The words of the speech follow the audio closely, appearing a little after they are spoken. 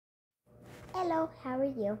Hello, how are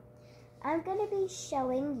you? I'm going to be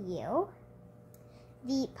showing you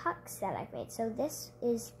the pucks that I've made. So this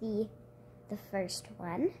is the first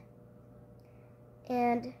one.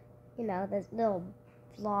 And, you know, the little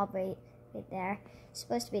blob right there. It's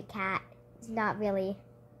supposed to be a cat. It's not really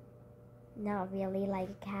like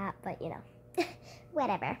a cat, but, you know,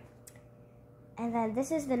 whatever. And then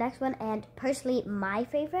this is the next one, and personally my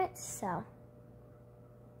favorite, so,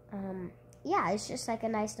 yeah, it's just like a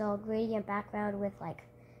nice little gradient background with like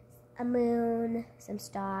a moon, some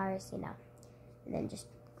stars, you know, and then just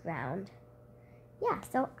ground. Yeah,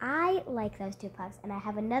 so I like those two pucks, and I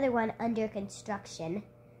have another one under construction.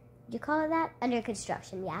 Did you call it that? Under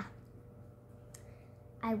construction, yeah.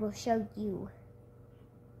 I will show you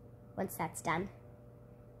once that's done.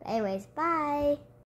 But anyways, bye!